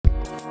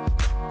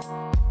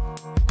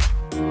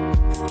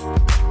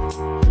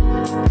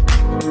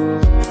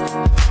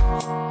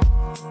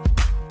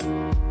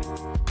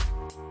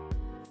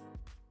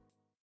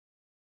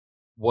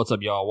What's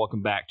up, y'all?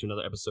 Welcome back to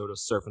another episode of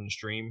Surfing the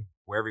Stream,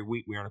 where every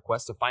week we are on a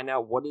quest to find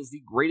out what is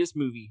the greatest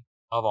movie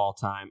of all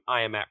time.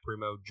 I am Matt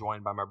Primo,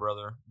 joined by my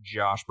brother,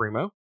 Josh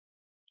Primo.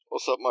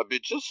 What's up, my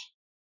bitches?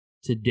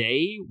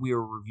 Today, we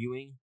are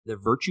reviewing The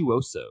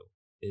Virtuoso.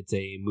 It's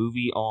a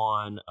movie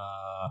on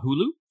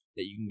Hulu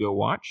that you can go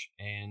watch.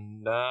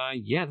 And,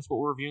 that's what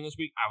we're reviewing this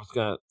week. I was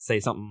going to say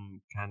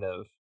something kind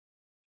of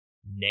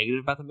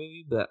negative about the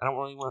movie, but I don't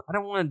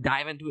want to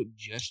dive into it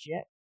just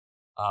yet.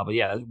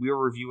 We are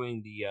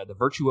reviewing the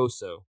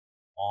Virtuoso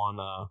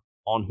on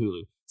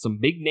Hulu. Some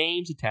big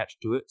names attached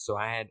to it, so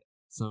I had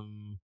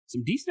some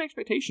decent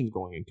expectations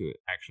going into it,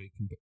 actually,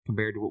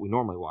 compared to what we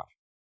normally watch.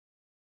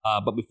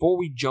 But before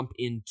we jump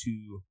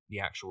into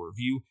the actual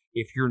review,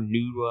 if you're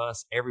new to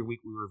us, every week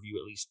we review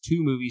at least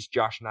 2 movies.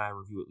 Josh and I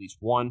review at least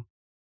 1.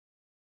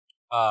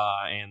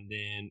 And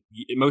then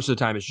most of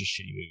the time it's just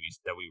shitty movies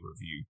that we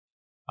review.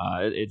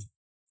 It's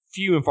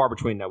few and far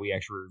between that we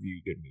actually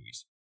review good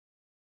movies.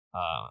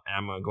 And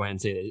I'm going to go ahead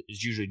and say that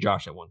it's usually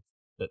Josh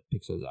that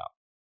picks those out.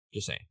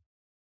 Just saying.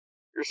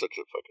 You're such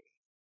a fucking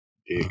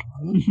dick.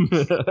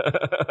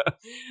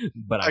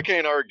 But I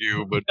can't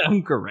argue, but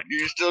I'm correct.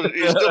 You still don't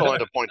have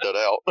to point that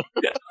out.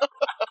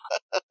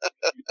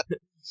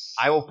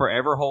 I will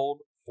forever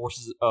hold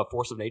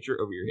force of nature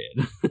over your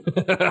head.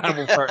 I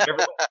will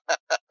forever.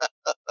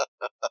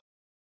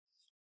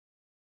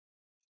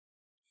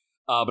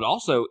 But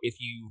also, if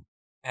you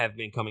have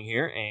been coming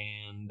here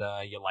and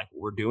you like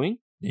what we're doing,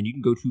 then you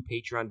can go to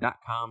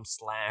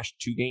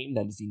patreon.com/2game.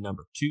 That is the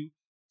number 2.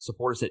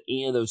 Support us at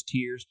any of those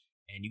tiers,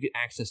 and you get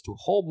access to a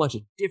whole bunch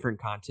of different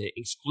content,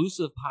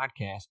 exclusive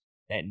podcasts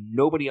that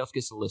nobody else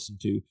gets to listen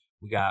to.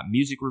 We got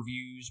music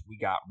reviews. We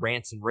got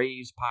Rants and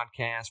Raves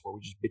podcast where we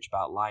just bitch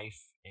about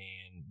life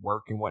and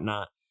work and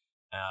whatnot.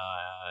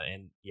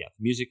 The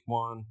music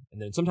one.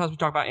 And then sometimes we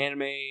talk about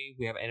anime.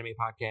 We have an anime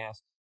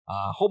podcast.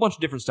 A whole bunch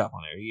of different stuff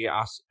on there. You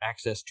get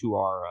access to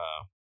our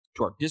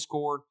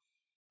Discord.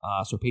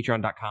 So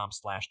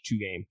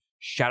patreon.com/2game.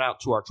 Shout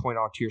out to our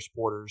 $20 tier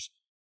supporters: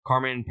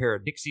 Carmen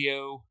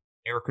Paradixio,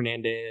 Eric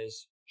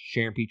Hernandez,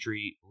 Sharon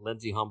Petrie,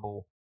 Lindsay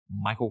Humble,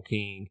 Michael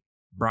King,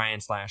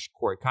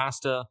 Brian/Corey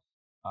Costa,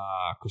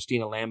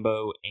 Christina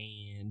Lambo,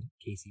 and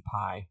Casey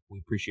Pye. We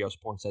appreciate our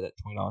support at that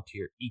 $20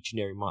 tier each and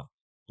every month.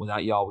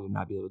 Without y'all, we would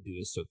not be able to do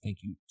this, so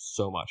thank you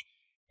so much.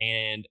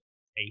 And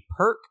a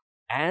perk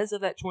as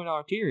of that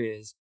 $20 tier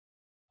is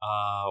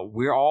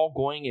we're all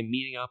going and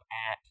meeting up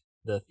at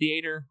the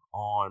theater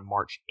on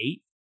March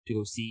 8th to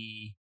go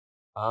see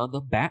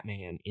the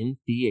Batman in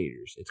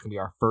theaters. It's gonna be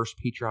our first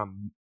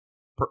Patreon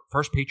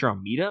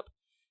meetup,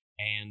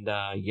 and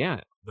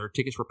their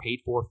tickets were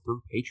paid for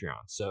through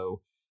Patreon.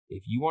 So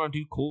if you want to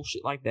do cool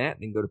shit like that,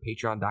 then go to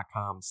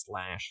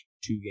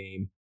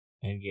patreon.com/2game,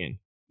 and again,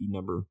 the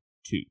number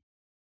 2.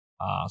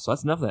 So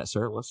that's enough of that,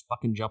 sir. Let's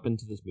fucking jump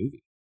into this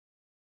movie.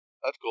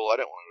 That's cool. I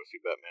didn't want to go see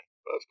Batman,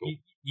 but that's cool.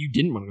 You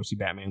didn't want to go see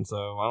Batman,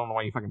 so I don't know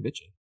why you fucking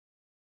bitching.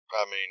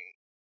 I mean,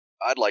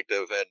 I'd like to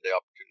have had the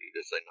opportunity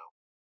to say no.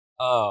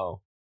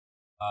 Oh.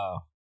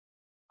 I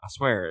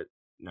swear.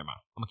 Never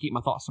mind. I'm going to keep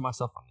my thoughts to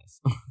myself on this.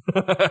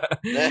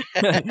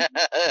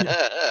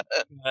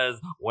 Because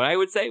what I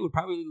would say would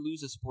probably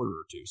lose a supporter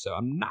or 2, so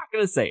I'm not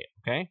going to say it,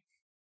 okay?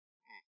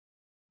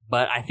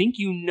 But I think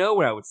you know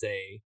what I would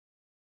say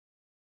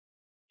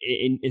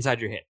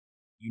inside your head.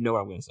 You know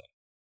what I'm going to say.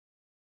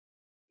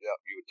 Yeah,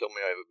 you would tell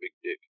me I have a big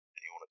dick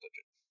and you want to touch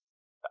it.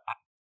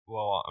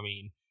 Well, I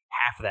mean,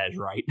 half of that is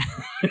right.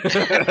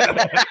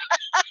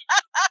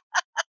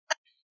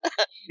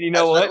 You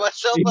know what? I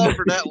myself up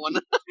for that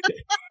one.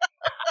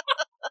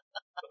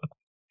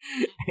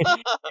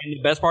 And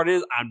the best part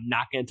is, I'm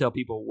not going to tell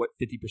people what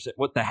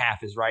the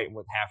half is right and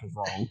what half is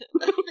wrong.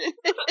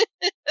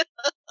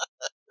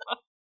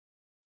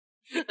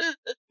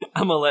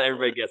 I'm going to let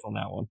everybody guess on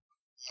that one.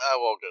 I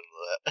walked into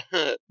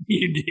that.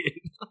 You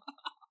did.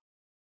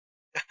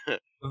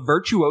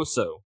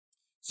 Virtuoso.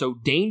 So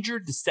danger,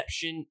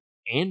 deception,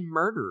 and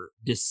murder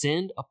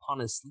descend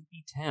upon a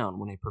sleepy town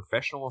when a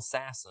professional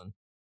assassin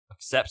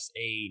accepts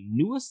a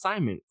new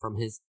assignment from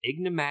his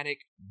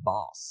enigmatic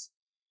boss.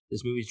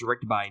 This movie is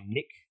directed by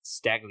Nick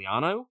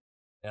Stagliano.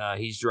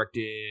 He's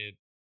directed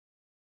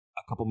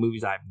a couple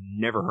movies I've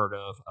never heard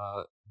of.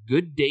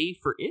 Good Day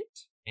for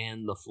It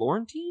and The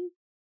Florentine.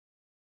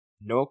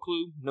 No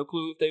clue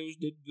if those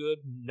did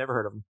good. Never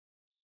heard of them.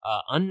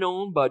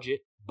 Unknown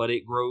budget, but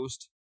it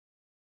grossed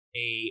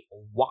a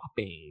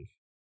whopping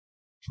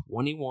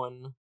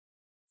 $21,000.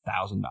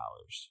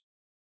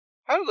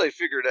 How did they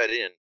figure that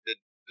in? Did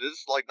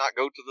this not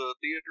go to the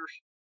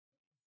theaters?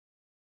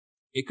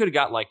 It could have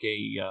got like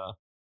a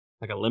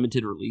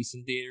limited release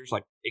in theaters.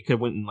 Like it could have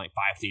went in 5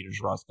 theaters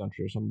across the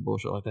country or some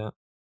bullshit like that.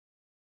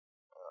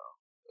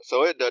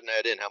 So it doesn't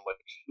add in how much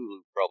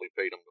Hulu probably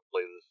paid them to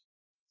play this.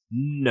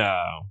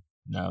 No,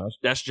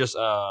 that's just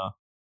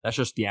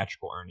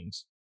theatrical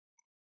earnings.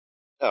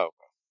 Oh.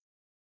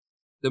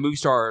 The movie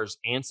stars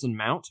Anson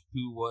Mount,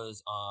 who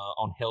was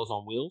on Hell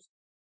on Wheels,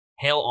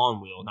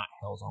 not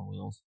Hells on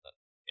Wheels.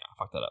 Yeah, I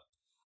fucked that up.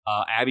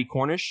 Abby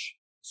Cornish,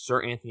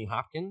 Sir Anthony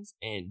Hopkins,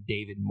 and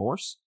David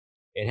Morse.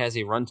 It has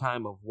a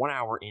runtime of 1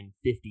 hour and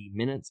 50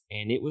 minutes,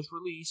 and it was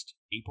released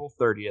April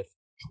 30th,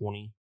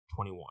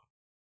 2021.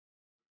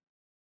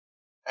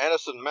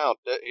 Anson Mount,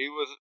 he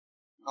was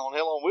on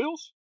Hell on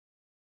Wheels?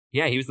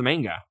 Yeah, he was the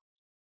main guy,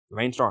 the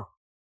main star.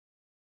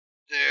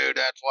 Dude,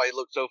 that's why he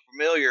looked so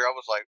familiar. I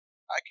was like,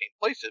 I can't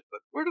place it,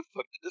 but where the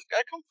fuck did this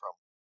guy come from?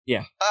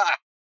 Yeah. Ah!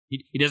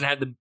 He doesn't have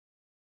the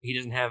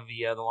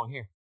long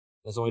hair.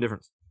 That's the only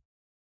difference.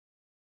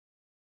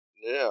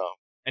 Yeah.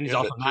 And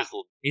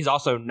he's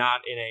also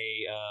not in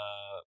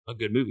a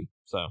good movie.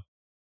 So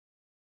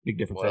big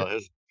difference. Well,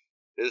 his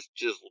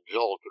chiseled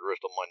jaw could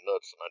rest on my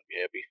nuts, and I'd be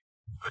happy.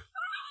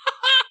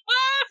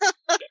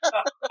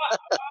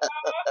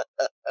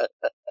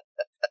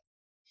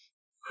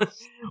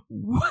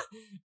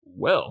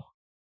 Well,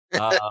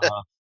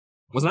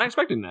 was not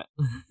expecting that.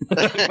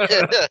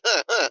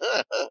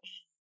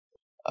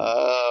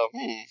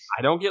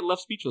 I don't get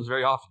left speechless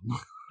very often.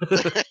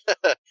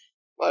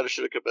 I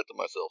should have kept that to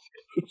myself.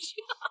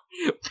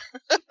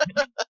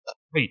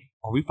 Wait,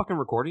 are we fucking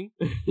recording?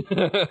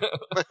 Fuck.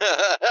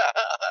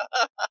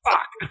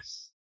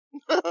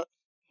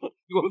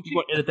 You want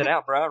to edit that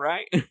out, bro,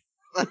 right?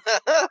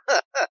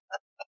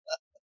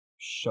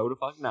 Show the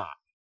fuck not.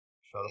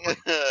 Show the fuck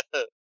not.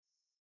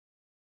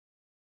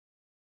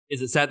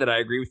 Is it sad that I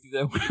agree with you,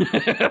 though?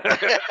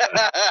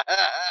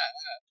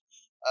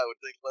 I would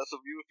think less of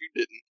you if you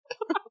didn't.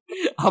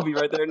 I'll be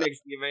right there next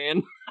to you,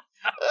 man.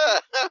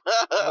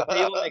 I'll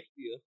be next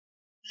to you.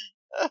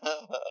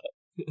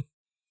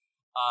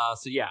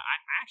 So yeah, I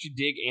actually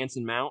dig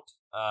Anson Mount.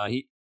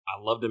 I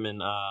loved him in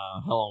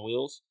Hell on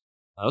Wheels.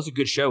 It was a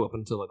good show up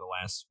until like the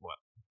last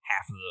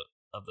half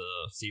of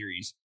the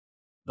series.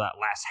 That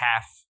last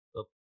half,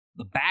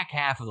 the back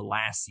half of the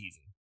last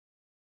season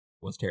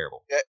was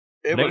terrible. Yeah,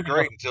 it was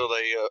great until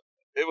they.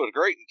 It was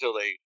great until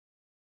they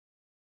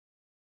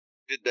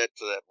did that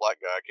to that black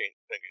guy. I can't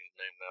think of his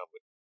name now,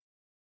 but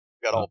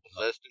got all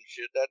possessed and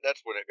shit.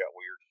 That's when it got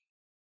weird.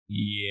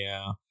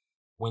 Yeah,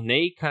 when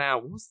they cut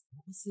out, what's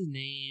his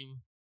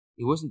name?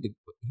 He wasn't the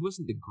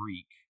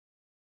Greek.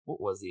 What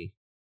was he?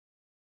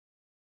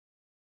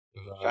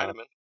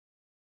 Chinaman.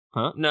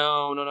 Huh?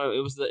 No.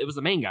 It was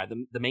the main guy,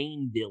 the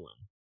main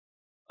villain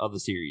of the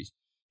series.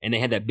 And they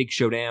had that big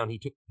showdown. He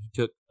took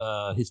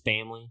his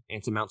family,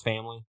 Anson Mount's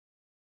family,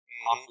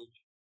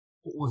 hostage.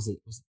 What was it?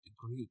 Was it the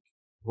Greek?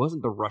 It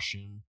wasn't the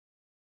Russian.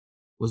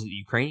 Was it the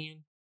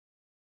Ukrainian?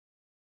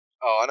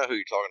 Oh, I know who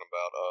you're talking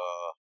about.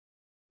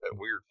 That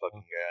weird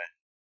fucking guy.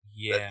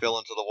 Yeah. That fell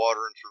into the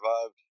water and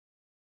survived.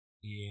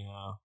 Yeah.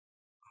 I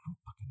don't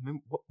fucking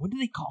remember. What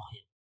did they call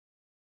him?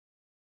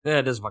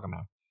 It doesn't fucking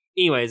matter.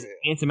 Anyways,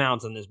 Anson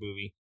Mount's in this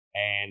movie,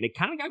 and it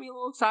kind of got me a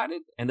little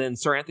excited. And then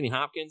Sir Anthony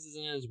Hopkins is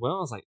in it as well. I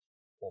was like,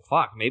 well,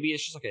 fuck, maybe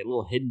it's just like a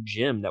little hidden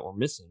gem that we're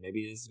missing.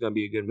 Maybe this is going to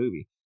be a good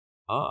movie.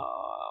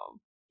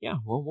 Yeah,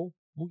 well,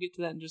 we'll get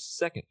to that in just a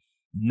second.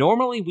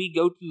 Normally, we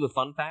go through the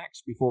fun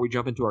facts before we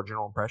jump into our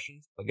general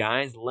impressions. But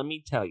guys, let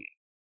me tell you,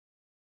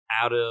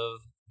 out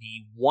of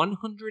the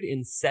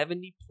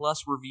 170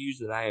 plus reviews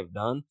that I have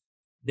done,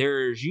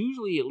 there's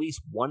usually at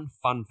least one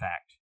fun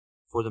fact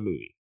for the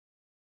movie.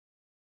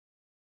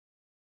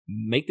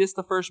 Make this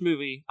the first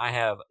movie I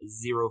have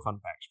 0 fun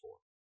facts for.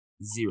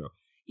 0.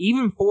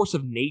 Even Force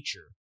of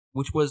Nature,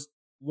 which was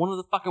one of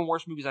the fucking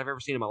worst movies I've ever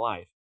seen in my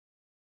life,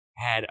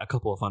 had a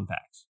couple of fun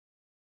facts.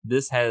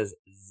 This has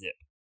zip.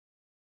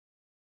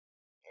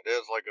 It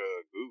is like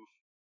a goof.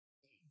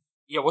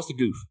 Yeah, what's the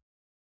goof?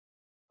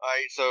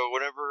 Alright, so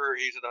whenever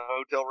he's in a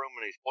hotel room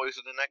and he's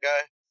poisoning that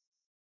guy,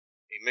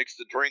 he mixed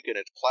the drink and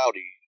it's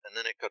cloudy, and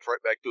then it cuts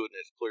right back to it and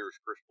it's clear as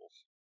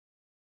crystals.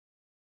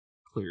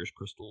 Clear as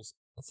crystals.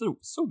 That's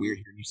so weird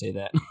hearing you say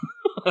that.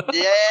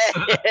 Yeah.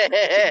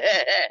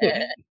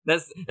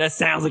 That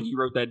sounds like you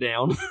wrote that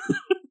down. I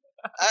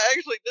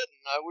actually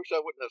didn't. I wish I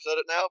wouldn't have said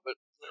it now, but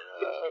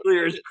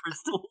clear as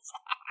crystals.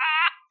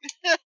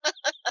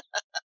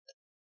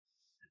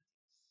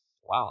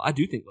 Wow, I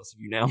do think less of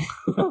you now.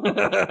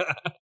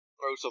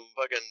 Throw some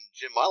fucking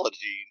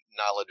gemology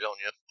knowledge on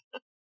you.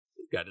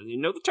 This guy doesn't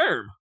even know the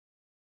term.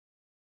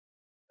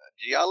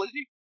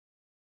 Geology?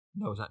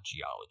 No, it's not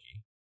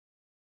geology.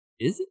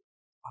 Is it?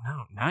 Oh,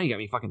 no. Now you got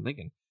me fucking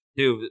thinking.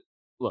 Dude,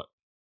 look.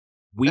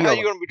 How are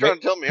you going to be trying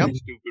to tell me I'm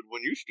stupid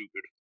when you're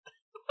stupid?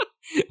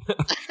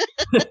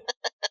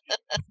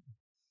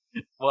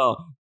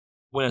 Well,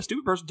 when a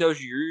stupid person tells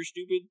you you're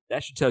stupid,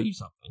 that should tell you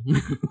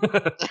something.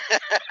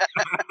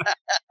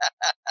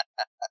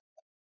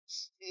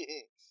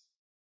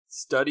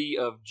 Study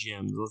of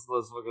gems. Let's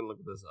fucking look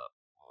this up.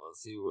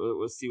 Let's see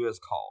what it's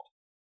called.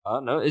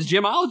 No, it's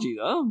gemology.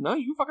 Oh, no,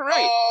 you fucking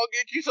right. Oh,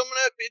 get you some of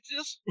that,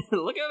 bitches.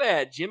 Look at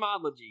that,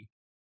 gemology.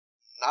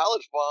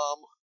 Knowledge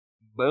bomb.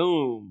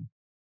 Boom.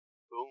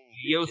 Boom.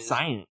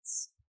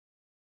 Geoscience.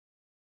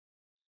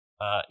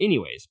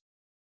 Anyways,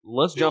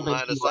 let's jump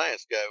into the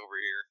science guy over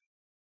here.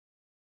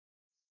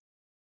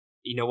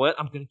 You know what?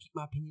 I'm gonna keep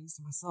my opinions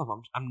to myself.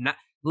 I'm not.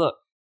 Look,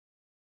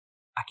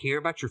 I care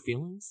about your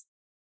feelings,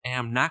 and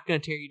I'm not gonna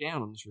tear you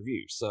down on this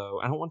review. So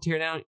I don't want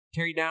to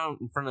tear you down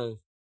in front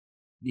of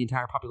the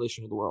entire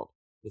population of the world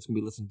that's gonna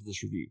be listening to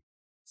this review.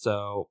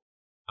 So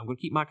I'm going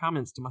to keep my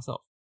comments to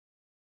myself.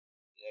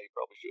 Yeah, you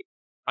probably should.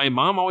 I mean,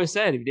 Mom always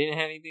said, if you didn't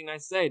have anything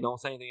nice to say,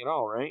 don't say anything at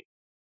all, right?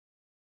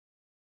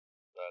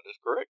 That is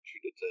correct. She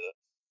did say that.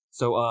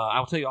 So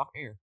I'll tell you off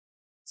air.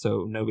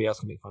 So nobody else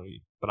can make fun of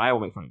you. But I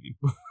will make fun of you.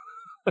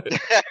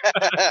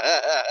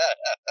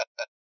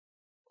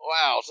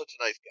 Wow, such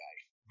a nice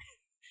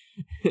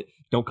guy.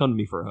 Don't come to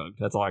me for a hug.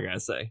 That's all I got to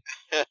say.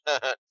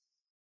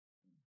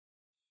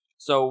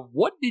 So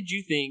what did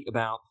you think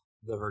about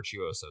The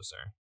Virtuoso,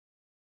 sir?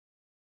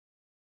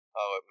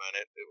 Oh, man,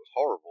 it was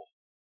horrible.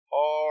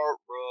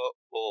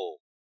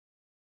 Horrible.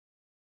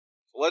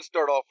 So let's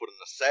start off with an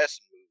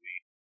assassin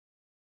movie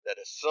that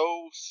is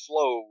so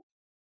slow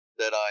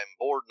that I'm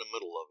bored in the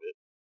middle of it.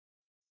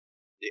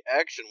 The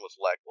action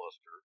was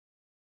lackluster.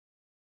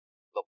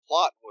 The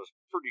plot was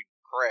pretty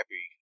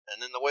crappy. And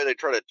then the way they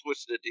try to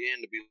twist it at the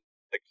end to be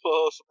like,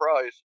 oh,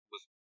 surprise,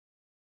 was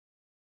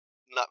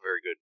not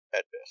very good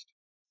at best.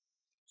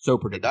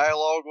 So The predictable.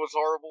 dialogue was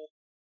horrible.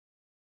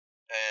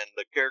 And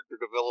the character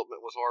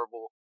development was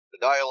horrible.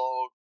 The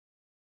dialogue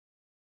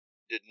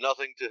did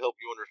nothing to help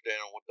you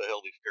understand what the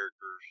hell these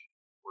characters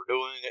were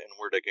doing and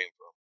where they came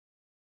from.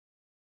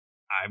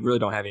 I really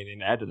don't have anything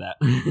to add to that.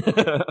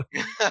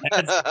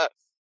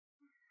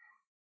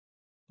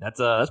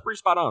 That's pretty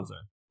spot on,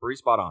 sir. Pretty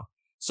spot on.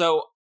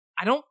 So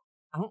I don't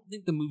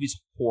think the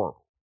movie's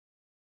horrible.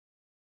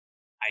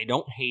 I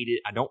don't hate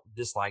it. I don't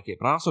dislike it,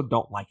 but I also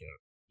don't like it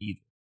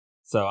either.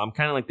 So I'm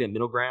kind of like that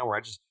middle ground where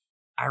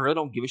I really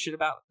don't give a shit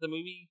about the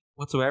movie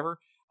whatsoever.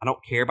 I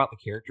don't care about the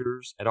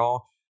characters at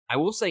all. I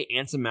will say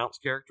Anson Mount's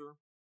character,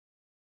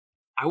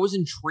 I was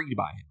intrigued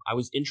by him. I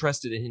was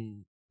interested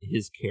in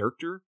his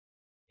character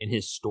and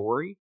his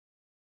story,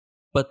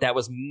 but that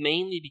was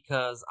mainly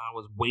because I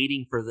was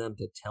waiting for them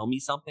to tell me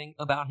something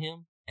about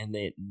him, and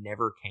it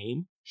never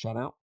came. Shout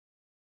out.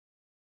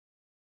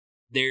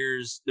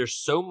 There's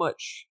so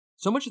much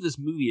of this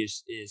movie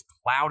is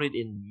clouded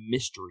in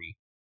mystery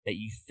that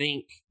you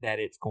think that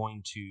it's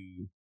going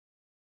to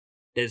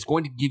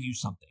give you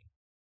something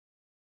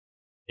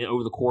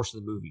over the course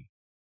of the movie.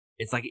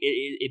 It's like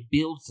it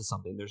builds to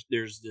something.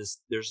 There's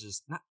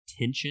this not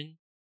tension,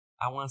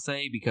 I want to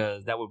say,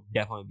 because that would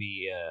definitely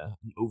be an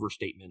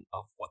overstatement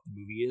of what the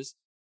movie is.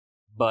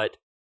 But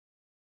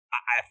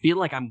I feel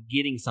like I'm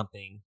getting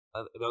something,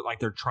 like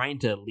they're trying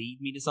to lead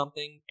me to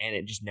something, and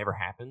it just never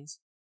happens.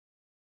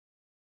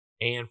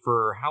 And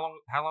for how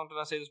long did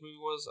I say this movie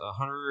was?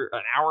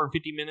 An hour and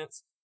 50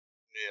 minutes.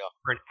 Yeah.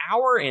 For an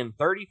hour and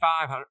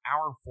 35, an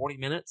hour and 40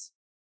 minutes,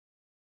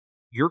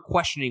 you're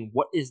questioning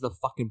what is the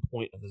fucking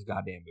point of this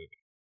goddamn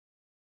movie.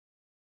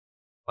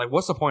 Like,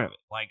 what's the point of it?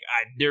 Like,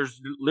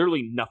 there's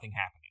literally nothing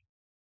happening.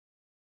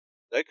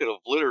 They could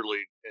have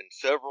literally, in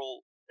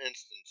several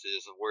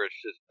instances of where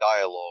it's just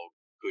dialogue,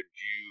 could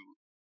you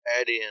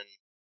add in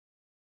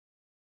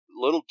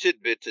little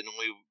tidbits and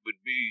we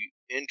would be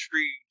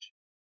intrigued,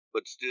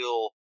 but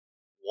still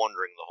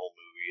wondering the whole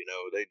movie. You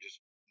know, they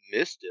just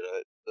missed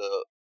it.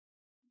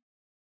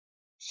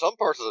 Some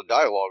parts of the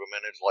dialogue, I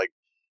mean, it's like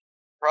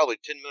probably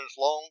 10 minutes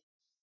long.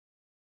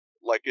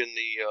 Like in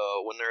the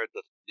when they're at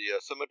the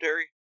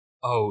cemetery.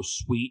 Oh,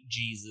 sweet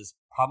Jesus.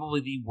 Probably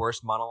the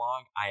worst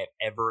monologue I have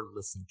ever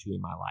listened to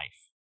in my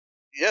life.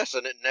 Yes,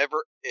 and it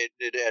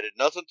added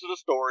nothing to the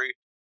story,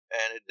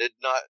 and it did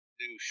not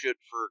do shit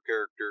for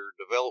character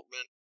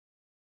development.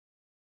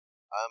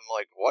 I'm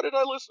like, why did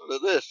I listen to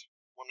this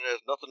when it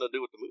has nothing to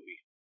do with the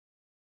movie?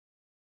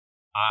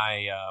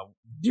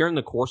 During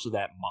the course of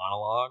that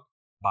monologue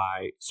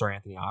by Sir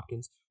Anthony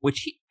Hopkins,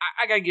 which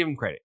I gotta give him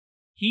credit.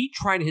 He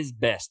tried his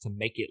best to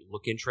make it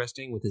look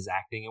interesting with his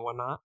acting and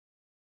whatnot,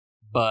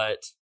 but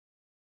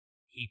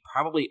he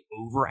probably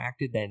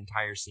overacted that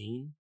entire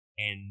scene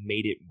and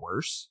made it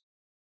worse.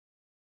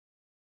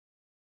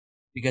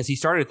 Because he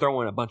started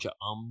throwing a bunch of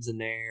ums in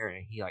there,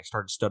 and he like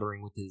started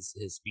stuttering with his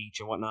speech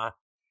and whatnot.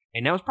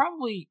 And that was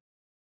probably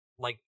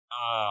like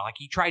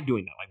he tried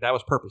doing that. Like that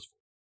was purposeful.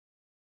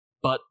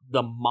 But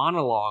the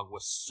monologue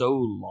was so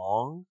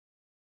long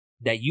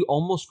that you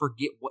almost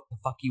forget what the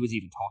fuck he was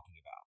even talking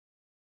about.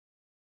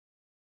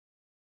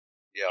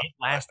 Yeah. It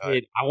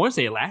lasted, I want to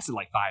say it lasted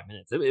like 5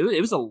 minutes.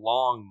 It was a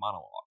long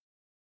monologue.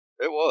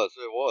 It was.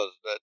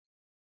 That,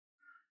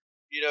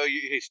 you know,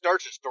 he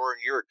starts a story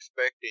and you're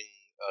expecting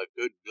a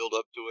good build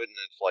up to it, and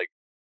it's like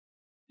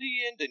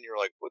the end, and you're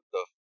like, what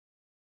the?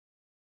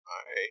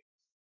 Alright.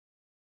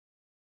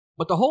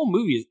 But the whole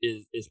movie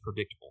is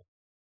predictable.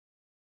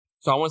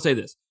 So I want to say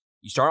this.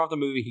 You start off the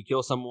movie, he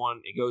kills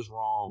someone, it goes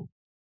wrong,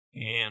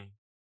 and...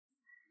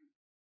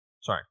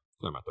 Sorry,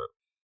 clear my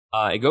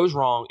throat. It goes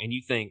wrong, and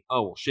you think,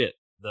 oh, well, shit,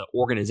 the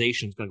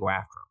organization's going to go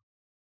after him.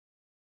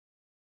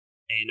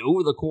 And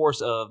over the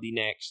course of the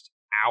next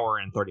hour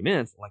and 30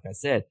 minutes, like I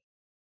said,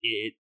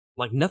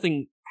 like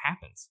nothing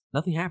happens.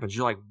 Nothing happens.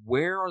 You're like,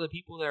 where are the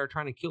people that are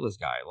trying to kill this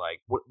guy?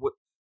 Like,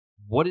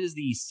 what is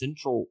the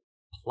central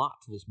plot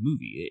to this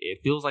movie? It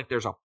feels like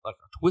there's a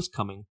twist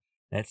coming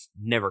that's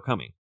never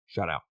coming.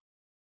 Shout out.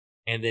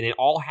 And then it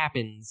all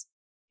happens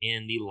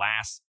in the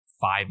last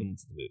 5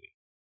 minutes of the movie.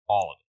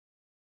 All of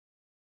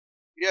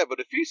Yeah,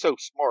 but if he's so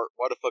smart,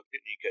 why the fuck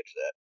didn't he catch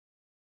that?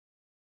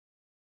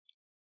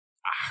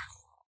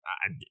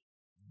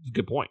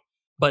 Good point.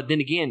 But then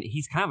again,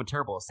 he's kind of a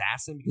terrible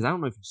assassin because I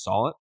don't know if you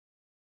saw it.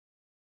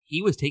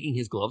 He was taking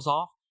his gloves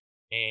off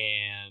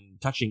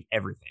and touching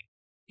everything.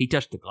 He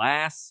touched the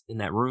glass in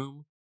that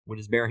room with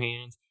his bare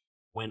hands.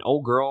 When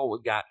old girl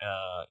got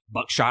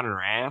buckshot in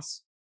her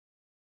ass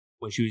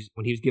when he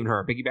was giving her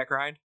a piggyback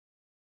ride,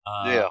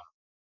 Yeah.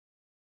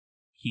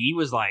 he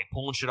was like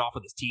pulling shit off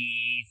with his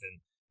teeth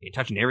and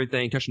touching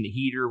everything, touching the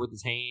heater with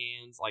his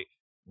hands. Like,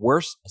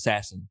 worst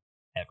assassin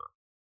ever.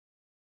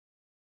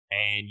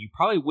 And you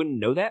probably wouldn't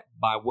know that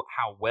by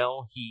how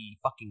well he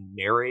fucking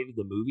narrated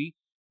the movie.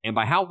 And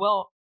by how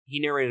well he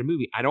narrated a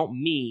movie, I don't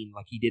mean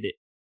like he did it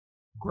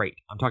great.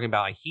 I'm talking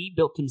about like he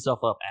built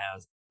himself up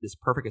as this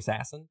perfect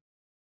assassin.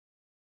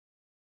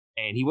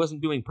 And he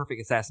wasn't doing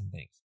perfect assassin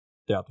things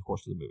throughout the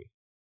course of the movie.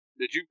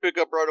 Did you pick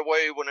up right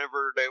away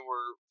whenever they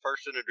were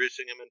first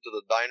introducing him into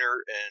the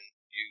diner and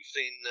you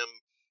seen them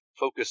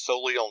focus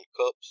solely on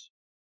cups?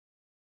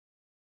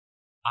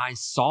 I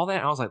saw that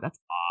and I was like, that's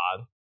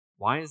odd.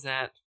 Why is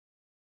that?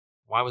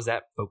 Why was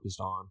that focused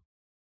on?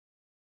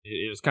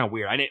 It was kind of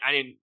weird. I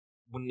didn't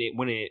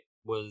when it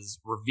was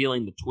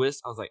revealing the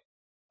twist. I was like,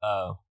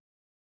 oh,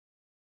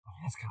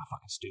 that's kind of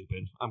fucking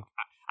stupid.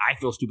 I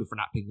feel stupid for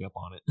not picking up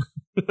on it.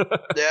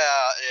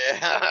 Yeah,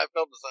 I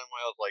felt the same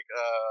way. I was like,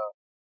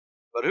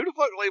 but who the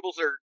fuck labels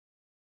their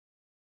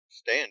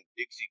stand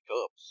Dixie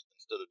cups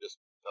instead of just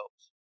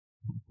cups?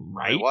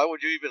 Right? I mean, why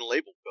would you even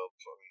label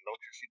cups? I mean,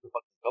 don't you see the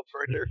fucking cups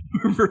right there?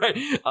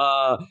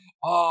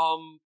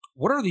 Right.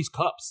 What are these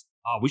cups?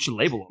 We should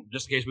label them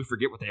just in case we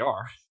forget what they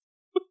are.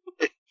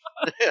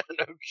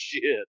 No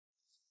shit.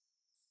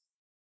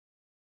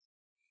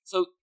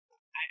 So,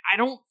 I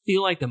don't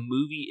feel like the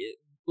movie...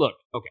 Look,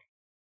 okay.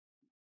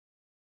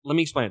 Let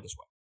me explain it this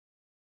way.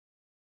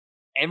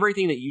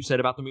 Everything that you said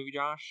about the movie,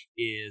 Josh,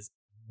 is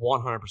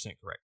 100%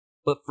 correct.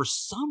 But for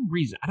some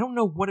reason, I don't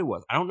know what it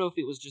was. I don't know if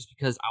it was just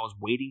because I was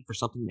waiting for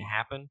something to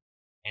happen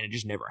and it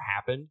just never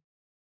happened.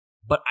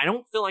 But I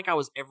don't feel like I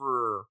was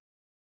ever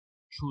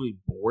truly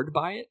bored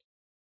by it.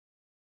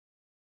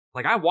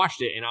 Like, I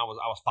watched it and I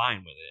was fine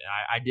with it.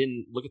 I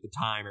didn't look at the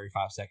time every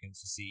 5 seconds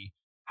to see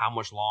how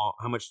much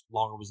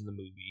longer was in the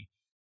movie.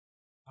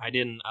 I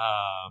didn't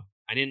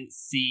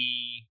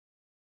see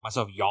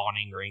myself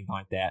yawning or anything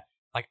like that.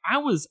 Like, I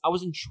was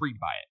intrigued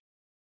by it.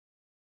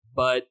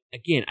 But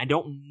again, I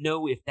don't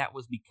know if that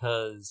was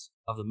because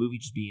of the movie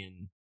just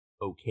being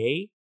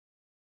okay,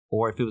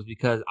 or if it was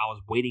because I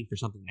was waiting for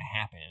something to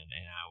happen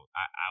and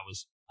I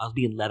was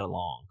being led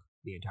along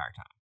the entire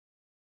time.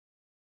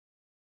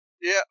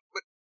 Yeah,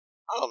 but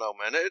I don't know,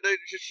 man. They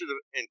just should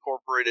have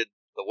incorporated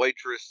the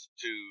waitress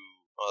to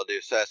the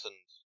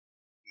assassin's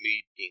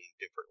meeting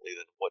differently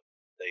than what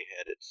they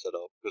had it set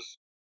up, because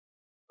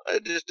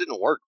it just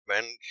didn't work,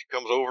 man. She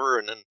comes over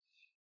and then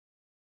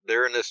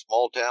they're in this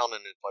small town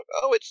and it's like,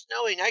 oh, it's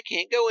snowing. I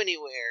can't go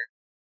anywhere.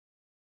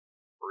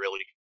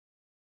 Really?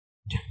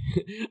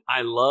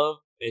 I love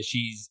as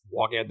she's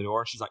walking out the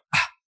door. She's like,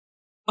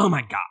 oh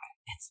my God,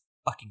 it's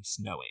fucking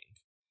snowing.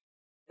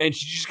 And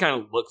she just kind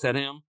of looks at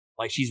him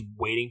like she's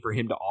waiting for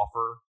him to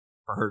offer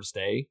for her to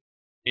stay.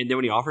 And then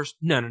when he offers,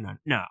 no, I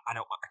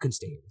couldn't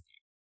stay here with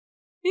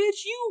you.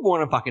 Bitch, you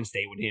want to fucking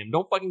stay with him.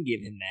 Don't fucking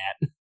give him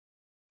that.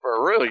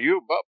 For real, you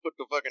about put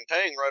the fucking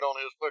tang right on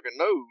his fucking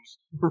nose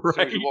right? As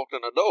soon as you walked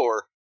in the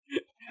door.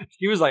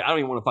 He was like, I don't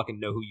even want to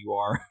fucking know who you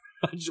are.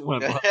 I just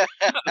want to.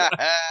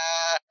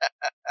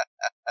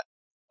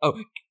 Oh,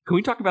 can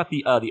we talk about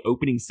the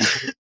opening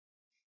sequence?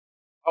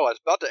 Oh, I was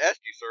about to ask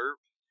you, sir.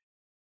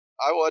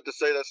 I wanted to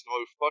say that's the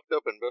most fucked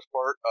up and best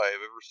part I have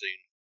ever seen.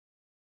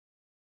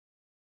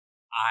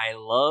 I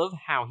love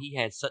how he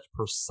had such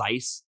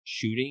precise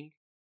shooting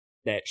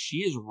that she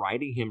is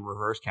riding him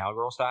reverse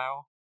cowgirl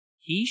style.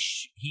 He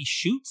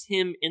shoots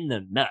him in the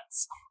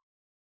nuts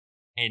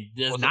and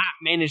does not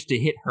manage to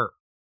hit her.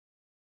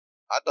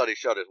 I thought he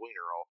shot his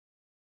wiener off.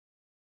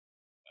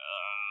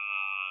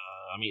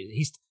 I mean,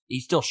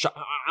 he's still shot.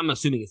 I'm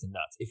assuming it's the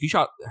nuts. If you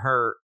shot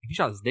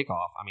his dick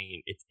off, I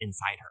mean, it's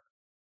inside her.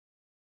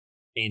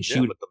 And she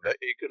but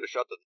he could have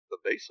shot the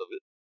base of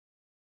it,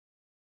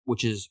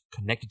 which is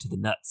connected to the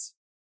nuts.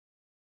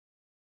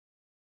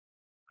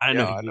 I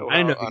didn't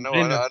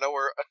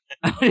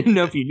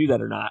know if you knew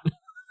that or not.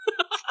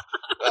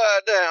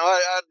 Damn,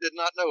 I did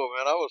not know,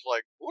 man. I was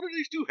like, what are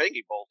these two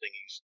hangy ball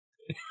thingies?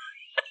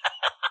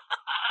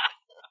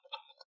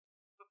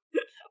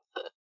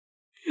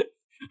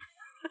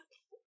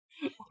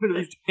 One of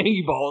these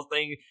hangy balls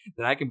thing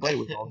that I can play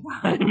with all the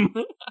time.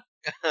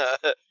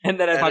 And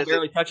that if I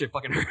barely touch it,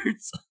 fucking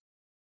hurts.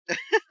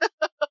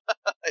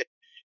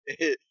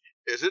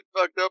 Is it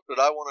fucked up that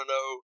I want to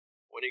know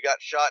when he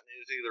got shot in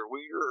his either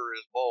wiener or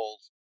his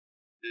balls,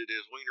 did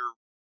his wiener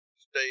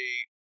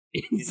stay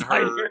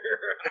inside her?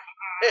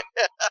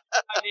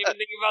 I didn't even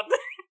think about that.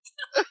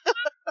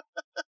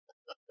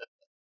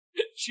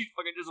 She's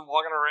fucking just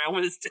walking around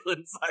with it still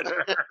inside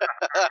her.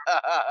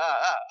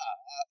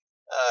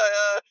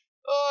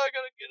 I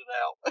gotta get it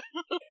out.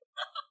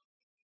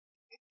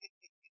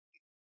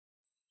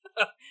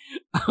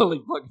 Holy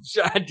fucking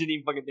shit. I didn't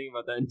even fucking think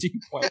about that until you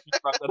brought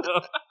that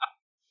up.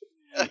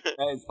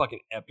 That is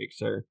fucking epic,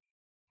 sir.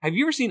 Have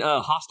you ever seen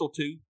Hostel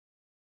 2?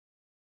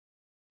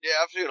 Yeah,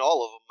 I've seen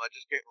all of them. I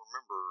just can't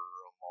remember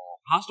them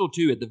all. Hostel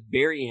 2, at the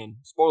very end,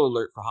 spoiler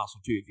alert for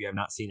Hostel 2 if you have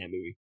not seen that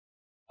movie,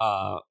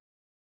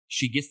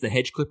 she gets the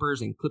hedge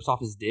clippers and clips off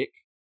his dick.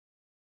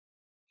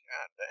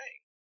 God dang.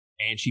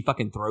 And she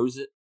fucking throws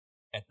it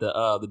at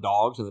the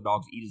dogs, and the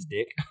dogs eat his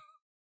dick.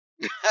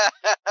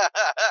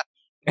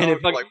 And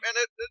it's like, man,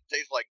 it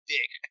tastes like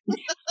dick.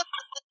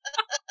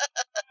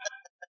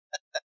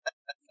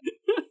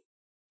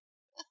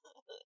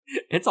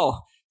 It's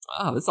all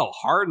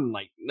hard and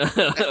like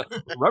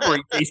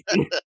rubbery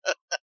tasting.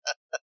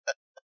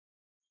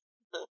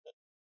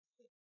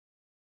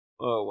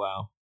 Oh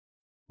wow.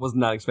 Was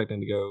not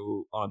expecting to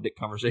go on a dick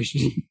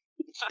conversation.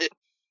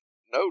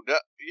 No,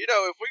 you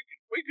know, if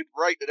we could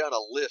write down a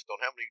list on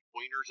how many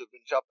wieners have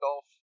been chopped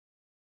off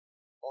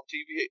on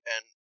TV,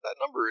 and that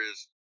number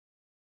is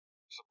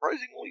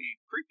surprisingly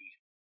creepy.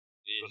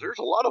 Because there's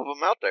a lot of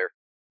them out there.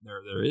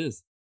 There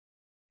is.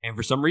 And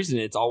for some reason,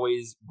 it's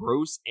always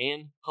gross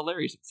and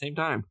hilarious at the same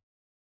time.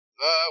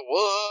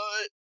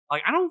 What?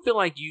 Like, I don't feel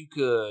like you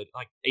could,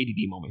 like,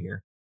 ADD moment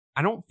here.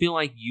 I don't feel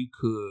like you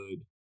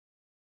could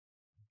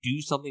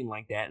do something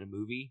like that in a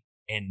movie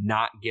and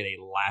not get a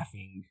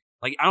laughing.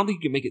 Like, I don't think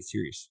you can make it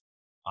serious,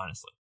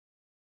 honestly.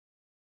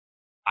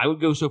 I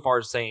would go so far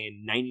as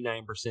saying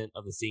 99%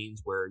 of the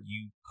scenes where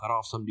you cut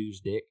off some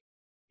dude's dick,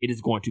 it is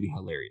going to be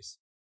hilarious.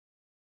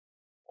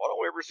 Why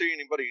don't we ever see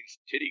anybody's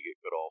titty get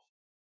cut off?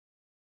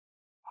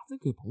 That's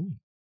a good point.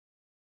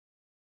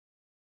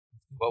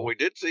 But we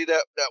did see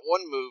that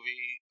one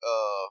movie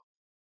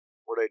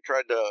where they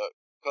tried to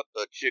cut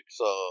the chick's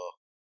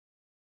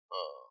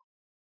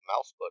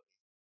mouse button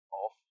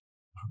off.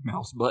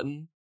 Mouse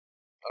button?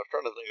 I was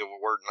trying to think of a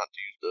word not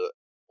to use the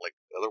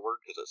other word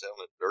because it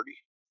sounded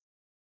dirty.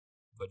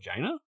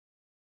 Vagina?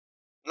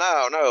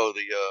 No,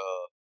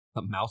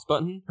 the mouse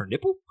button? Her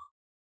nipple?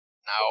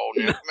 No,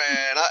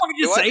 man. Why would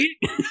you say it?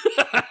 Yeah,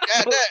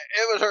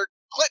 it was her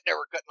clit they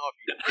were cutting off,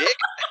 you dick.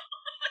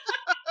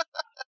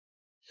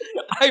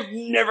 I've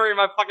never in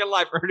my fucking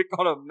life heard it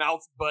called a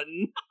mouse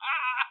button.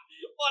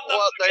 What the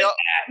fuck is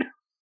that?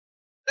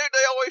 Dude,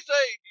 they always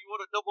say, do you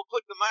want to double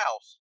click the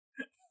mouse?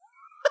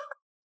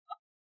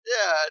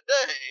 Yeah,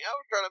 dang. I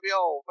was trying to be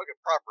all fucking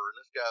proper, and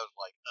this guy was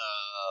like,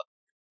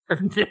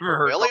 I've never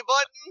heard belly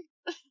button?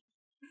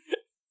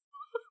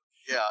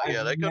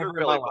 Yeah, they cut her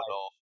belly button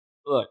off.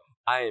 Look,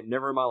 I have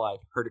never in my life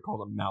heard it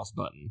called a mouse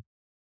button.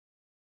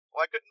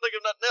 Well, I couldn't think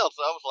of nothing else.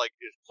 I was like,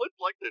 is clit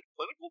like the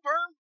clinical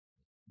term?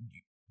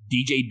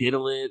 DJ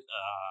Diddle It.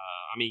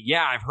 I mean,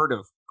 yeah, I've heard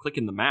of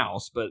clicking the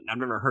mouse, but I've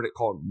never heard it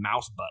called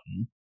mouse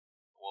button.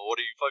 Well, what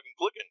are you fucking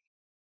clicking?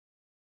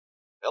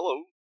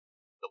 Hello?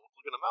 Double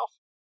clicking the mouse.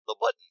 The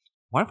button.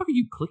 Why the fuck are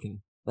you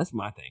clicking? That's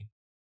my thing.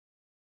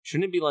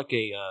 Shouldn't it be like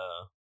a,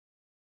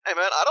 Hey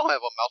man, I don't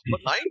have a mouse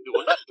button. I ain't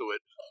doing nothing to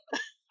it.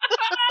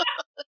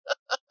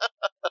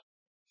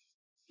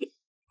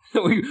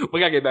 we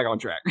gotta get back on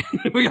track.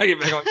 We gotta get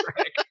back on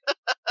track.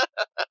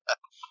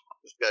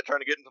 This guy trying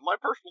to get into my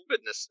personal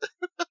business.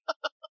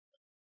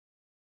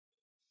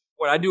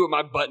 What I do with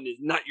my button is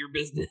not your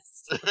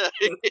business. Yeah.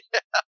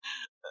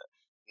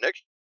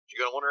 Next,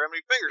 you're gonna wonder how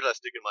many fingers I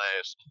stick in my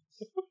ass.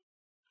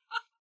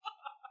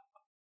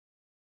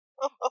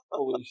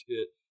 Holy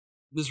shit.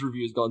 This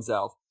review has gone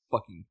south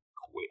fucking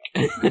quick.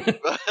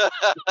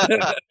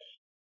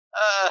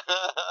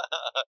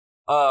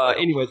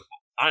 Anyways,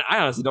 I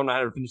honestly don't know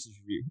how to finish this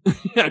review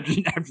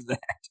after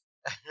that.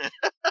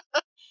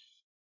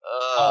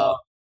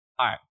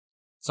 Alright.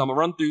 So I'm going to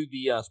run through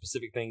the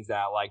specific things that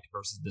I liked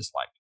versus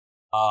disliked.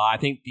 I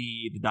think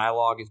the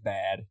dialogue is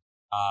bad.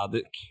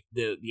 The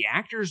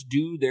actors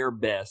do their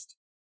best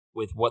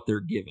with what they're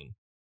given.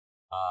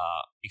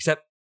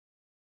 Except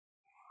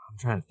I'm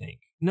trying to think.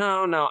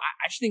 No.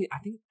 I think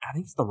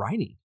it's the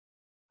writing.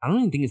 I don't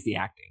even think it's the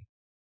acting.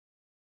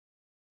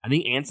 I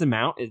think Anson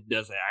Mount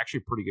does actually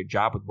a pretty good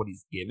job with what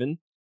he's given.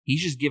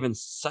 He's just given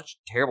such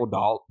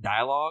terrible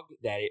dialogue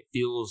that it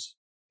feels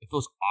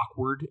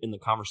awkward in the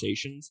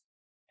conversations,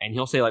 and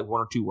he'll say like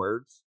one or two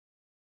words,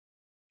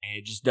 and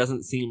it just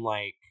doesn't seem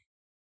like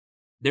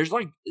there's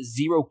like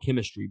zero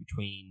chemistry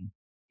between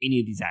any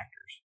of these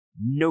actors.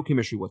 No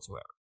chemistry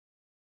whatsoever.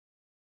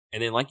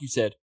 And then, like you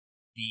said,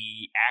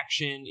 the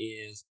action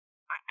is,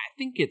 I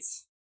think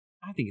it's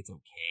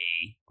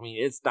okay. I mean,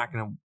 it's not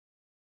gonna.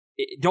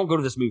 Don't go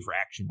to this movie for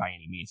action by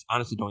any means.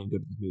 Honestly, don't even go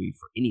to this movie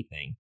for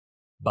anything.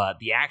 But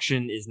the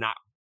action is not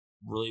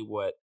really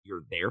what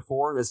you're there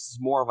for. This is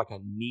more of like a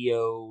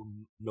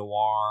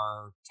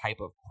neo-noir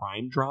type of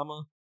crime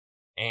drama.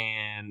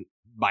 And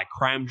by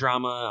crime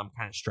drama, I'm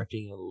kind of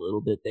stretching it a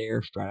little bit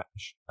there.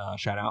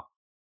 Shout out.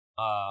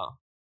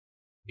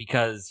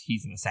 Because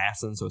he's an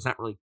assassin, so it's not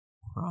really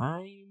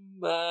crime.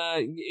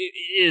 It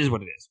is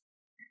what it is.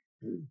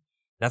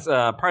 That's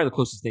probably the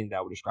closest thing that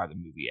I would describe the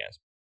movie as.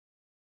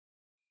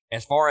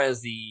 As far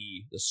as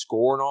the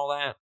score and all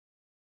that,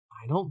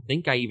 I don't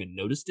think I even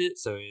noticed it,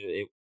 so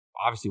it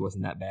obviously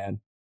wasn't that bad.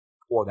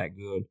 or that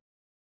good.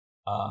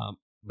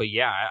 But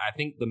yeah, I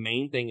think the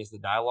main thing is the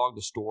dialogue,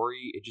 the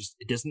story.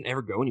 It doesn't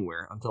ever go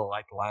anywhere until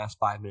like the last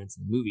 5 minutes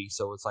of the movie.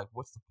 So it's like,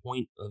 what's the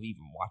point of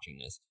even watching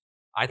this?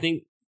 I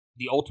think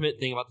the ultimate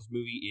thing about this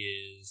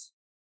movie is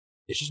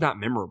it's just not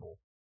memorable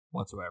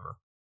whatsoever.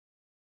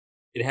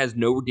 It has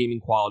no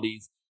redeeming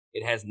qualities.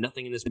 It has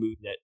nothing in this movie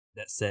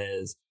that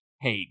says,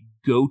 "Hey,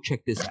 go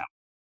check this out.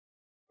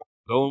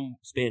 Go and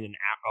spend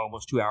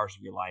almost 2 hours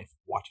of your life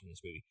watching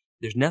this movie."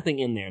 There's nothing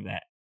in there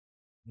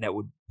that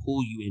would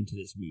pull you into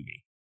this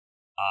movie.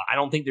 I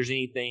don't think there's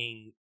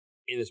anything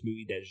in this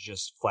movie that is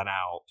just flat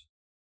out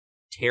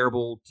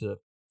terrible to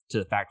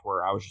the fact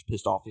where I was just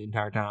pissed off the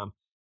entire time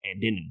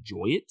and didn't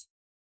enjoy it.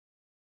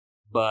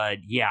 But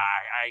yeah,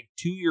 I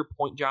to your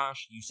point,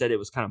 Josh, you said it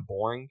was kind of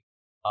boring.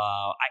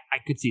 I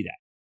could see that.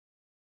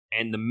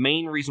 And the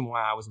main reason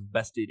why I was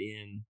invested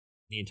in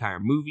the entire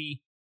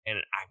movie, and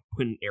I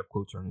put in air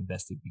quotes on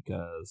invested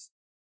because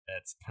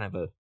that's kind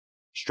of a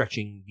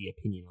stretching the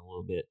opinion a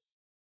little bit,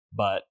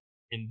 but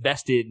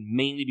invested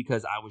mainly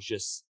because I was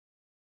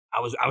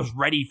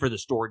ready for the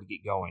story to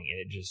get going, and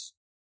it just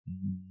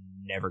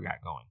never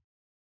got going.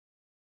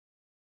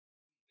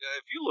 Yeah,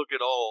 if you look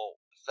at all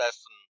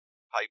assassin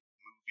type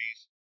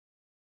movies,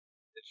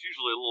 it's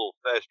usually a little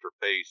faster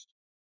paced.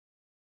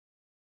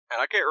 And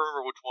I can't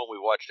remember which one we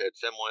watched had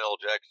Samuel L.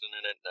 Jackson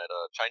in it, that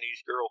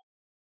Chinese girl.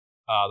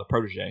 The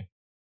Protege.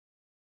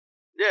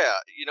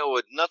 Yeah,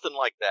 nothing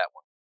like that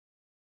one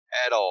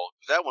at all.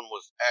 'Cause that one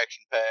was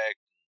action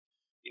packed.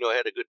 It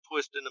had a good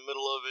twist in the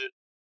middle of it.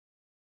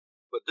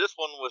 But this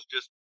one was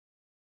just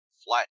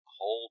flat the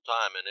whole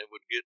time, and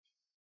you'd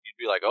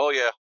be like, oh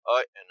yeah,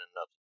 and then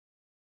nothing.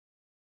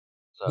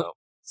 So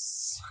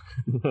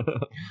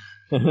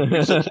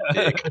you're such a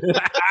dick.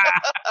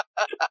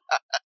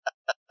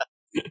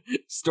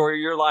 Story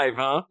of your life,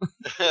 huh?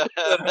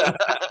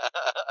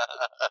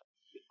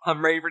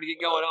 I'm ready for it to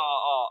get going.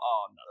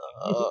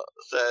 Nothing.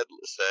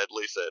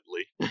 Sadly.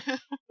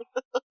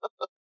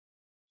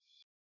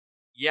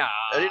 Yeah.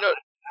 And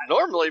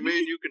normally me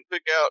and you can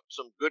pick out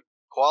some good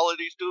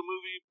qualities to a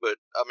movie, but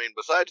I mean,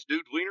 besides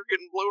dude's wiener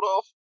getting blowed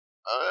off,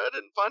 I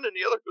didn't find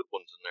any other good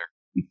ones in there.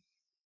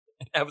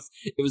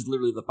 It was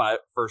literally the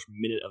first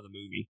minute of the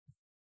movie.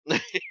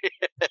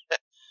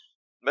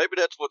 Maybe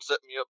that's what set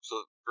me up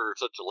for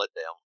such a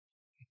letdown.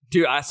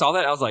 Dude, I saw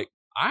that. I was like,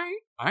 all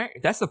right.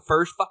 If that's the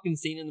first fucking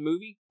scene in the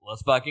movie,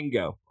 let's fucking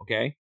go,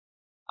 okay?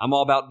 I'm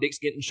all about dicks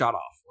getting shot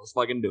off. Let's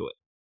fucking do it.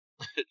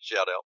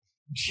 Shout out.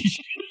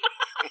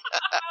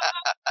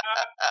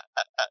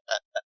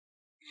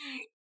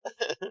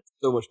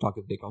 So much talk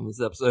of dick on this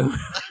episode.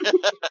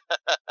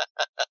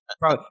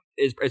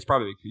 It's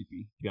probably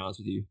creepy, to be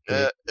honest with you.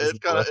 It's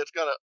kind of.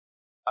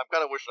 I'm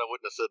kind of wishing I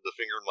wouldn't have said the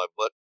finger in my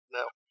butt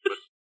now, but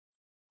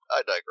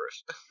I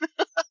digress.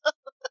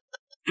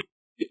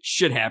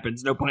 Shit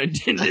happens, no pun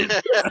intended.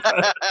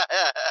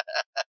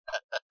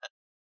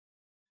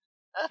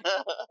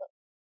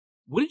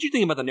 What did you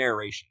think about the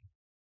narration?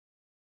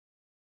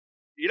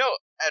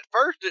 At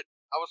first I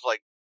was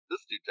like,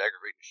 this dude's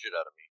aggravating the shit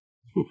out of me.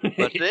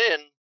 But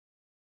then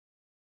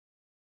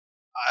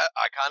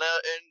I kind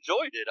of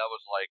enjoyed it. I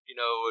was like,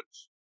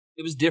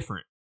 it was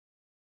different.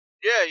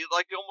 Yeah, you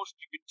could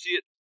see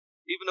it,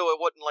 even though it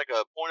wasn't like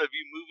a point of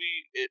view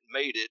movie, it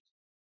made it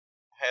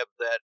have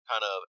that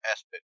kind of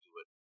aspect to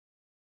it.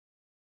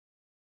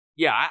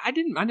 Yeah, I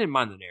didn't mind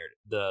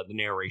the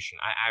narration.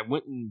 I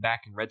went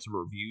back and read some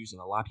reviews,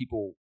 and a lot of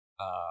people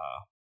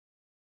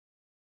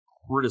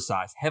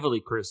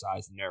heavily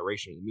criticized the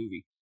narration of the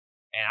movie,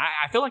 and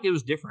I feel like it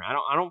was different. I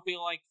don't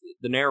feel like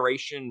the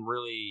narration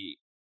really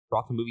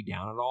brought the movie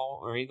down at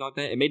all or anything like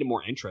that. It made it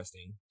more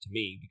interesting to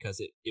me because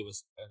it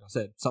was, like I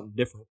said, something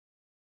different.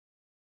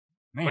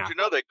 Man,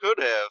 but they could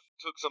have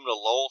took some of the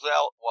lulls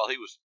out while he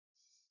was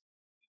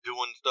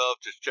doing stuff,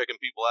 just checking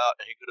people out,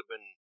 and he could have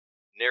been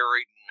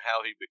narrating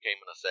how he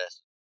became an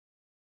assassin.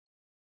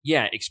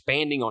 Yeah,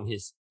 expanding on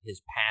his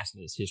past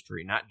and his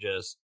history, not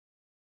just,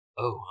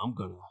 I'm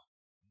gonna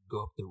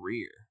go up the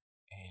rear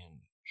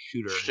and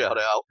shoot her. Shout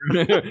out.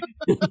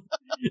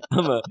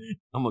 I'm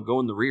gonna go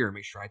in the rear and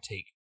make sure I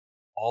take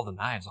all the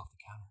knives off the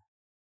counter,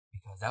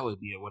 because that would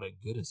be what a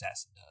good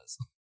assassin does.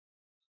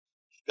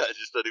 This guy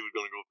just said he was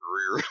gonna go up the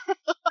rear.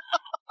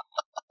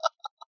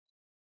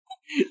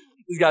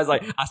 This guy's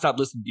like, I stopped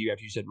listening to you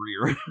after you said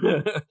rear.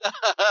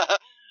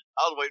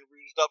 I was waiting for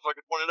you to stop so I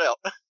could point it out.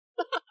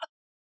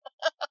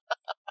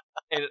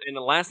 And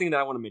the last thing that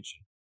I want to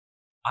mention,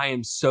 I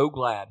am so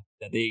glad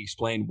that they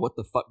explained what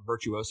the fuck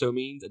virtuoso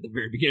means at the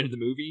very beginning of the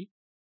movie.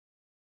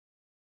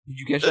 Did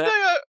you catch that?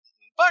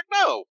 Fuck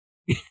no.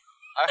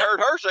 I heard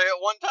her say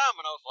it one time,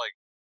 and I was like,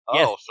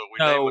 so we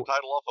named the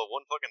title off of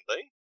one fucking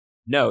thing?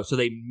 No, so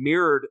they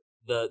mirrored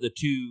the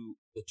two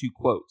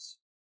quotes.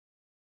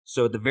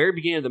 So at the very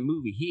beginning of the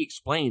movie, he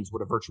explains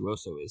what a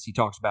virtuoso is. He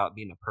talks about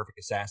being a perfect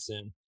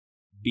assassin,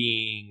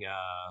 being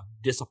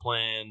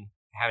disciplined,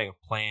 having a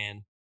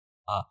plan,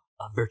 a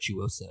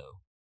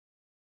virtuoso.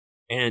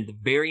 And at the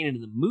very end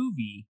of the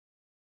movie,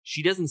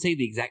 she doesn't say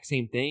the exact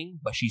same thing,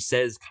 but she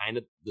says kind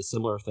of the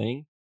similar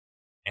thing.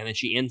 And then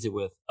she ends it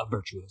with a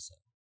virtuoso.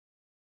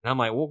 And I'm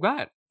like, well,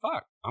 God,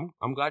 fuck.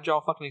 I'm glad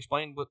y'all fucking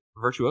explained what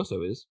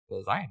virtuoso is,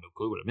 because I had no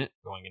clue what it meant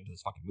going into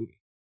this fucking movie.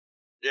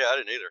 Yeah, I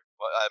didn't either.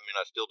 I mean,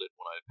 I still didn't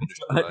when I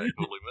finished it. I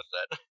totally missed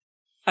that.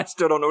 I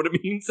still don't know what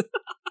it means.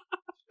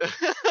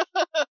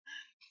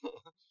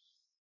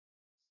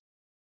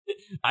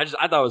 I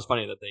thought it was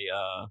funny that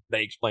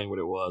they explained what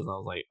it was, and I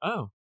was like,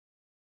 oh,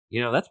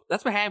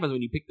 that's what happens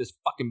when you pick this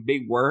fucking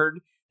big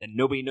word that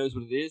nobody knows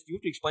what it is. You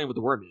have to explain what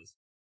the word is.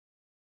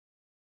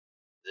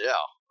 Yeah,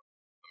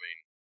 I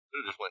mean,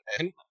 it just went.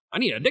 I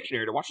need a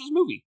dictionary to watch this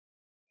movie.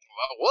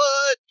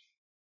 What?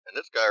 And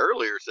this guy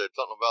earlier said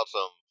something about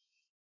some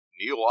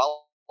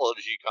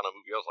neo-ology kind of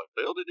movie. I was like,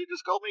 the hell did he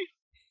just call me?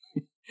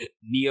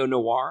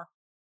 Neo-noir?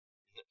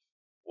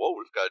 Whoa,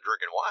 this guy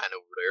drinking wine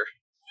over there.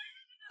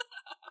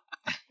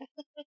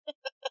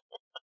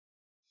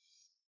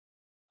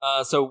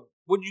 So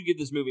what did you give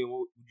this movie, and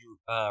what would you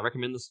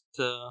recommend this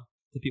to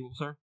people,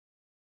 sir?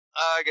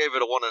 I gave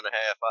it a 1.5. I don't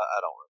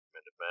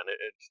recommend it, man.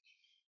 It's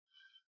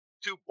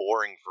too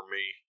boring for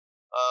me.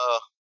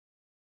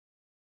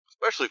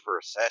 Especially for a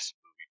assassin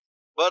movie.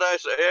 But I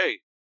say, hey,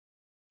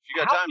 if you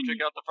got time,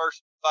 check out the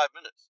first 5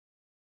 minutes.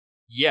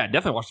 Yeah,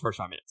 definitely watch the first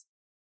 5 minutes.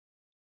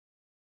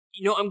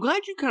 I'm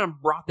glad you kind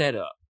of brought that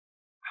up.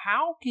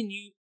 How do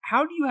you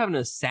have an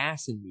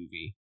assassin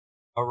movie,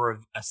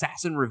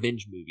 assassin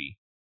revenge movie,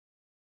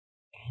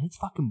 and it's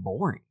fucking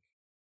boring,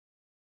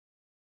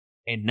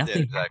 and nothing?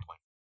 Yeah, exactly.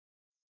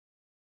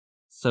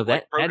 So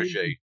like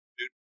Protege,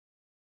 dude.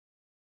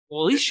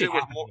 Well, at least shit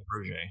happened in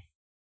Protege.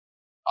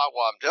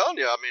 Well, I'm telling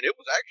you, I mean, it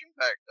was action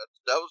packed.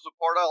 That was the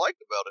part I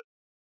liked about it.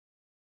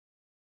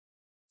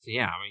 So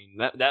yeah, I mean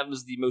that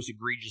was the most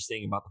egregious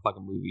thing about the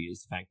fucking movie,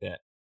 is the fact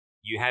that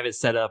you have it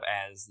set up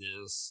as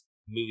this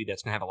movie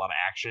that's gonna have a lot of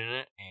action in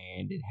it,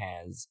 and it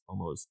has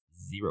almost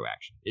zero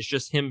action. It's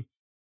just him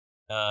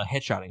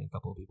headshotting a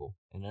couple of people,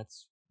 and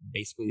that's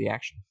basically the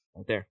action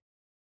right there.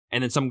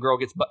 And then some girl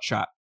gets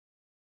buckshot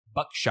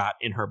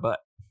in her butt.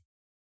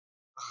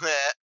 I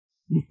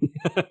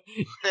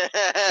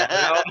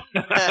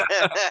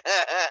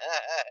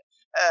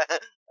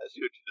see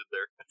what you did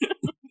there.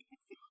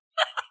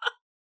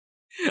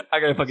 I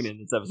gotta fucking end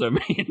this episode,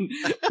 man.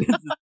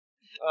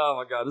 Oh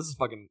my god, this is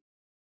fucking.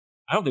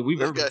 I don't think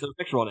we've ever been so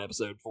sexual on an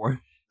episode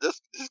before.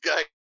 This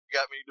guy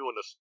got me doing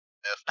this.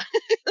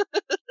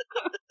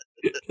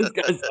 This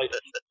guy's like,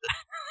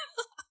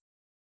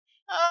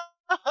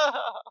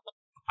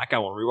 I kind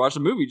of want to rewatch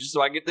the movie just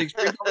so I get the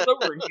experience all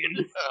over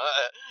again.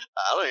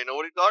 I don't even know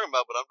what he's talking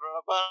about, but I'm trying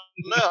to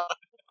find out.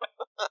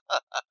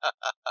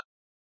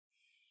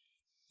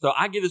 So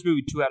I give this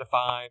movie 2 out of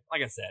 5.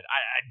 Like I said,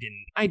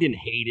 I didn't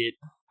hate it.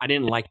 I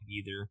didn't like it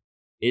either.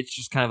 It's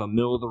just kind of a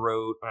middle of the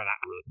road, or not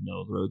really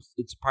middle of the road.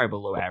 It's probably a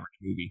below average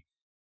movie.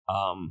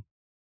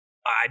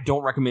 I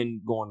don't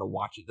recommend going to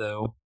watch it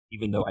though,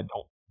 even though I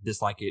don't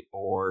dislike it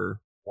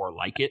or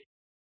like it.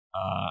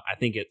 I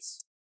think it's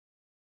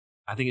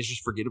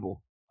just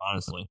forgettable,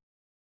 honestly,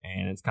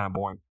 and it's kind of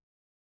boring.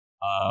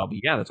 But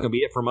yeah, that's gonna be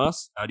it from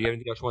us. Do you have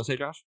anything else you want to say,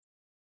 Josh?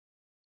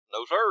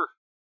 No, sir.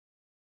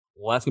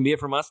 Well, that's gonna be it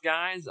from us,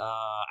 guys.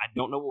 I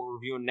don't know what we're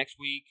reviewing next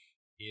week.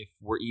 If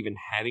we're even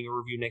having a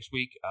review next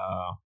week,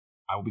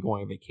 I will be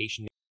going on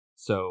vacation.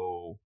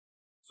 So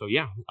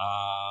yeah.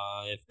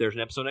 If there's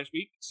an episode next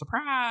week,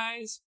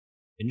 surprise!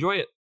 Enjoy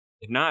it.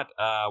 If not,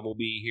 we'll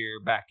be here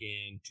back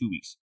in 2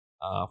 weeks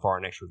for our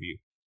next review.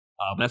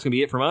 But that's gonna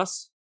be it from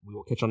us. We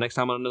will catch you next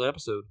time on another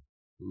episode.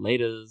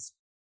 Laters.